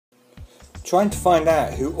Trying to find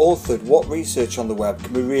out who authored what research on the web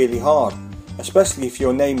can be really hard, especially if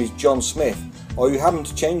your name is John Smith or you happen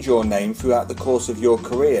to change your name throughout the course of your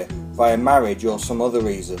career via marriage or some other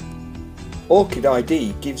reason. Orcid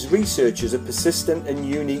ID gives researchers a persistent and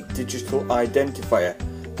unique digital identifier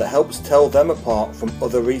that helps tell them apart from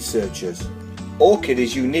other researchers. Orcid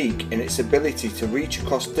is unique in its ability to reach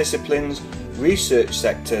across disciplines, research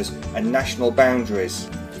sectors and national boundaries.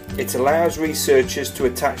 It allows researchers to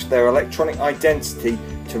attach their electronic identity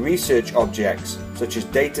to research objects such as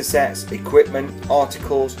datasets, equipment,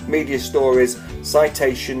 articles, media stories,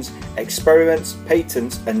 citations, experiments,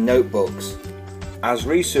 patents and notebooks. As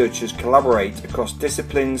researchers collaborate across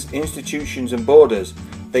disciplines, institutions and borders,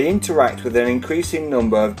 they interact with an increasing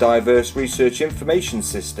number of diverse research information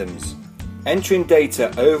systems. Entering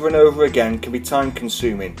data over and over again can be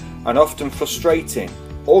time-consuming and often frustrating.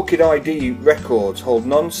 Orcid ID records hold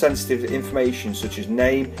non-sensitive information such as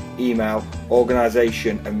name, email,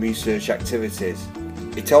 organisation and research activities.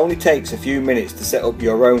 It only takes a few minutes to set up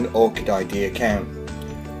your own Orcid ID account.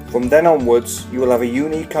 From then onwards, you will have a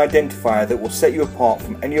unique identifier that will set you apart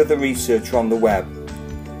from any other researcher on the web.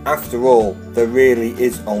 After all, there really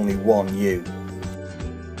is only one you.